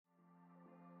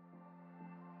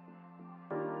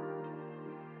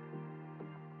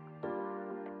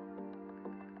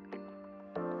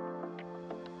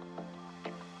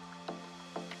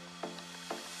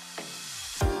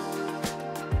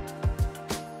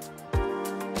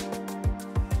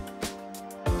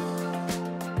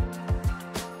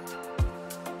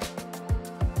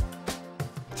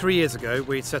3 years ago,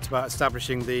 we set about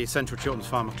establishing the Central Chilterns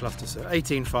Farmer Cluster. So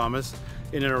 18 farmers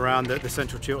in and around the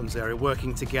Central Chilterns area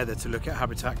working together to look at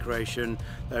habitat creation,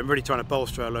 really trying to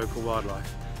bolster our local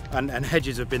wildlife. And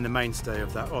hedges have been the mainstay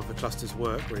of the cluster's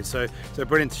work, really. So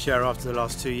brilliant to share after the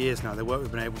last 2 years now, the work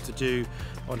we've been able to do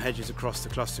on hedges across the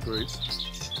cluster group.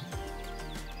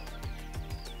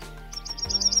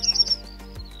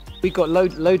 We've got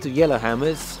loads of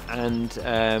yellowhammers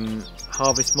and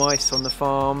harvest mice on the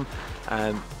farm,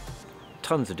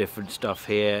 tons of different stuff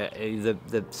here.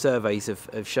 The surveys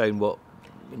have shown what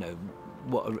an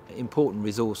important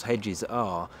resource hedges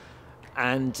are.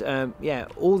 And yeah,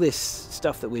 all this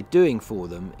stuff that we're doing for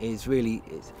them is really,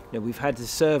 we've had the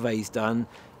surveys done,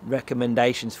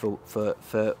 recommendations for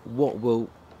what will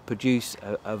produce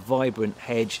a vibrant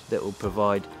hedge that will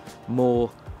provide more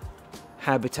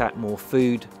habitat, more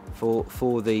food for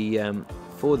the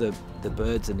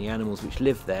birds and the animals which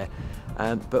live there.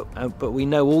 But we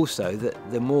know also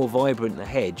that the more vibrant the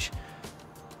hedge,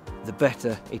 the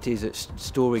better it is at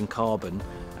storing carbon,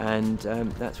 and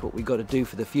that's what we've got to do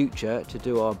for the future, to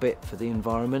do our bit for the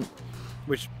environment.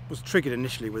 Which was triggered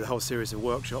initially with a whole series of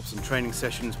workshops and training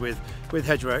sessions with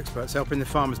hedgerow experts, helping the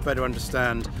farmers better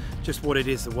understand just what it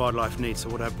is the wildlife needs, so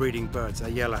what our breeding birds, our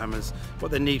yellowhammers, what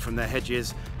they need from their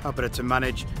hedges, how better to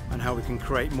manage, and how we can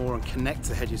create more and connect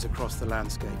the hedges across the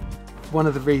landscape. One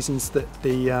of the reasons that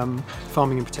the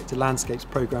Farming in Protected Landscapes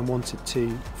programme wanted to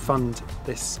fund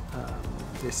this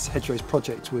Hedgerows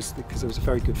project was because there was a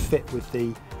very good fit with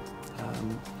the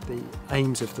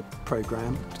aims of the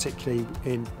programme, particularly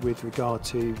with regard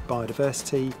to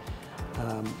biodiversity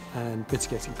and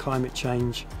mitigating climate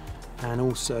change, and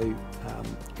also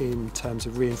in terms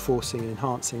of reinforcing and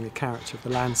enhancing the character of the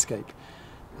landscape.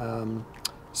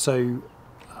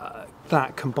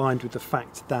 That combined with the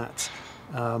fact that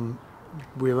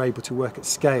we were able to work at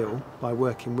scale by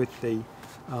working with the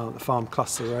farm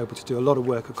cluster, we're able to do a lot of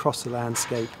work across the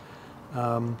landscape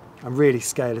and really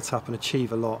scale it up and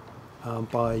achieve a lot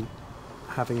by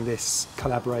having this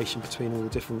collaboration between all the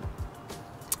different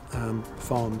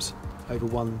farms over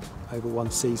one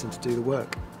season to do the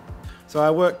work. So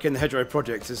our work in the Hedgerow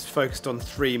project is focused on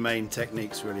 3 main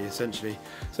techniques, really, essentially.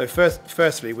 So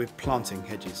firstly, with planting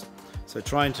hedges. So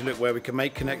trying to look where we can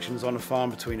make connections on a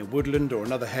farm between a woodland or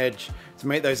another hedge to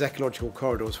make those ecological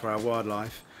corridors for our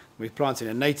wildlife. We're planting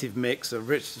a native mix of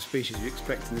rich species you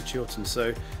expect in the Chilterns,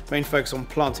 so main focus on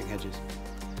planting hedges.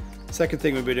 Second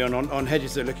thing we've been doing on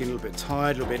hedges that are looking a little bit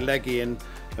tired, a little bit leggy, and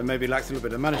maybe lacked a little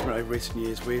bit of management over recent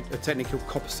years, a technique called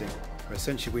coppicing, where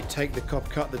essentially we take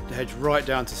cut the hedge right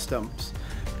down to stumps.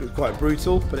 It was quite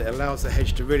brutal, but it allows the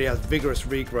hedge to really have vigorous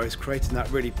regrowth, creating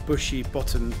that really bushy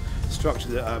bottom structure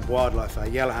that our wildlife, our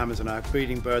yellowhammers and our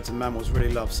breeding birds and mammals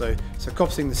really love. So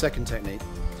coppicing, the second technique.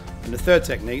 And the third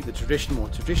technique, the more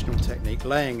traditional technique,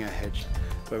 laying a hedge,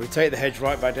 where we take the hedge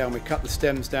right back down, we cut the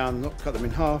stems down, not cut them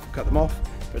in half, cut them off,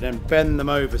 but then bend them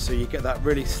over so you get that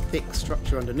really thick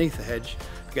structure underneath the hedge.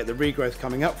 You get the regrowth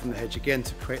coming up from the hedge again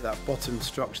to create that bottom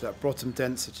structure, that bottom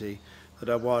density that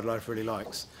our wildlife really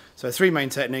likes. So 3 main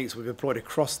techniques we've employed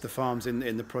across the farms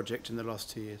in the project in the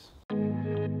last 2 years.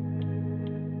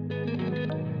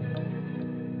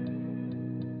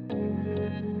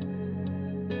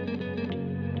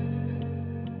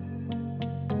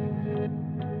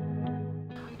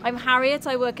 I'm Harriet,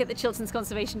 I work at the Chilterns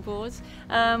Conservation Board.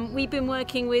 We've been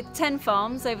working with 10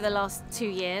 farms over the last 2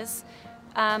 years.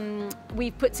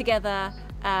 We've put together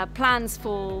plans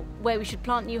for where we should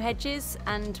plant new hedges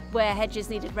and where hedges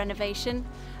needed renovation,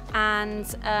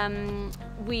 and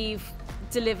we've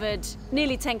delivered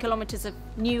nearly 10 kilometres of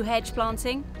new hedge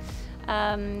planting,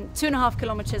 2.5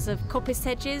 kilometres of coppiced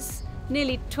hedges,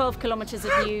 nearly 12 kilometres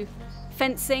of new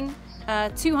fencing,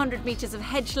 200 metres of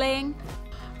hedge laying.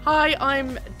 Hi,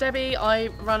 I'm Debbie. I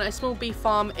run a small beef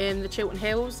farm in the Chiltern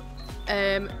Hills.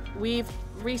 We've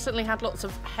recently had lots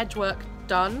of hedge work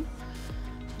done,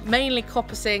 mainly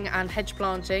coppicing and hedge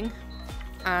planting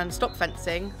and stop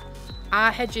fencing.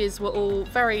 Our hedges were all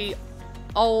very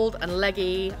old and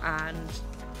leggy, and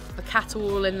the cattle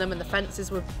were all in them and the fences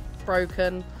were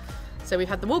broken. So we've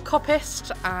had them all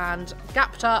coppiced and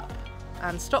gapped up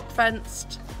and stop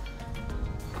fenced.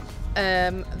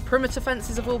 Perimeter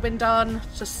fences have all been done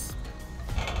to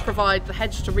provide the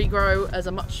hedge to regrow as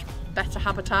a much better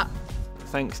habitat.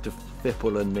 Thanks to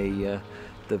FIPL and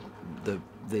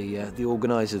the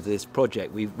organisers of this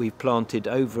project, we've planted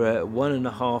over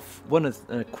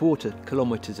 1.25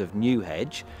 kilometres of new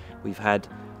hedge. We've had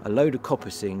a load of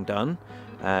coppicing done.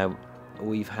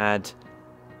 We've had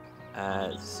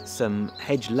some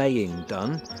hedge laying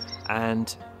done,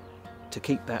 and to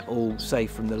keep that all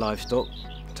safe from the livestock,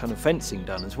 a ton of fencing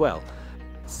done as well.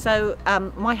 So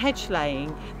my hedge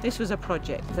laying, this was a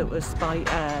project that was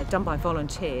done by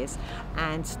volunteers,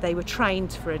 and they were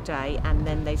trained for a day and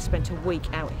then they spent a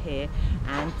week out here,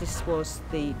 and this was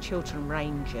the Chiltern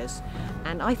Rangers,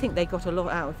 and I think they got a lot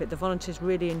out of it. The volunteers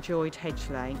really enjoyed hedge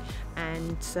laying,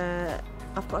 and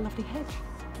I've got a lovely hedge.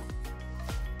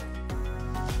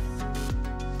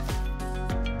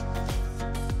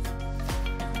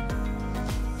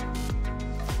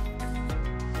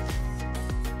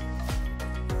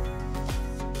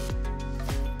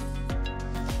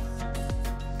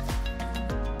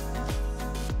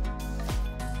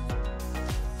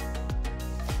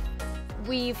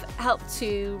 We've helped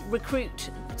to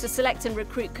select and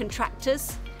recruit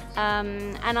contractors,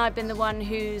 and I've been the one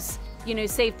who's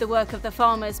saved the work of the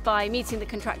farmers by meeting the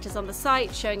contractors on the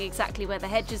site, showing exactly where the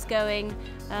hedge is going.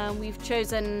 We've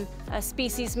chosen a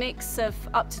species mix of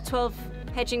up to 12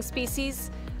 hedging species,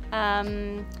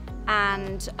 and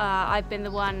I've been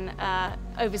the one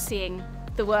overseeing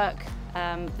the work,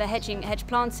 the hedge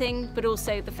planting, but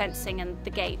also the fencing and the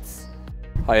gates.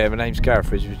 Hi, my name's Gareth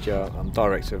Ridgewich. I'm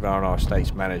Director of R&R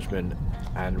Estates Management,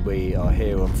 and we are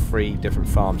here on 3 different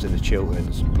farms in the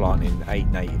Chilterns planting 8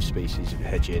 native species of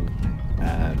hedging.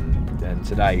 And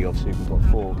today obviously we've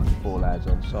got four lads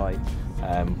on site.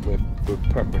 We're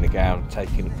prepping the ground,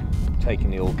 taking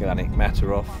the organic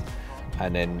matter off,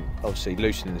 and then obviously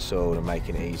loosening the soil and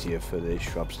making it easier for the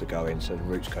shrubs to go in so the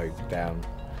roots go down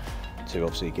to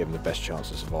obviously give them the best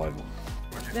chance of survival.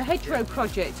 The Hedgerow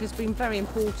project has been very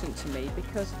important to me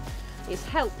because it's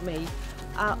helped me.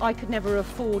 I could never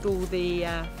afford all the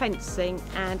fencing,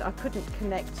 and I couldn't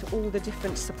connect all the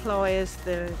different suppliers,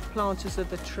 the planters of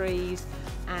the trees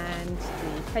and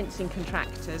the fencing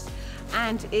contractors.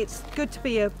 And it's good to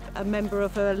be a member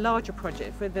of a larger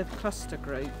project with the cluster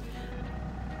group.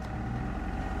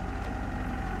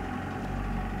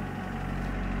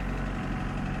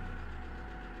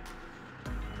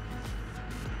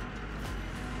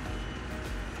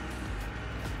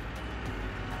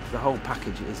 The whole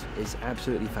package is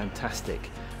absolutely fantastic.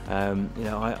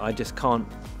 I just can't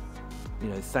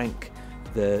thank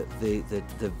the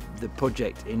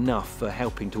project enough for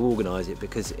helping to organise it,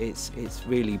 because it's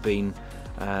really been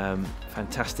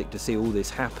fantastic to see all this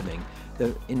happening.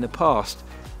 In the past,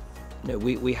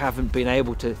 we haven't been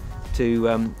able to do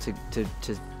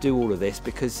all of this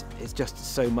because it's just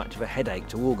so much of a headache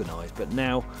to organise. But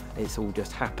now it's all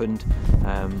just happened,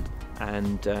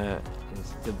 and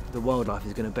the wildlife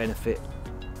is going to benefit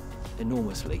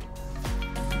enormously.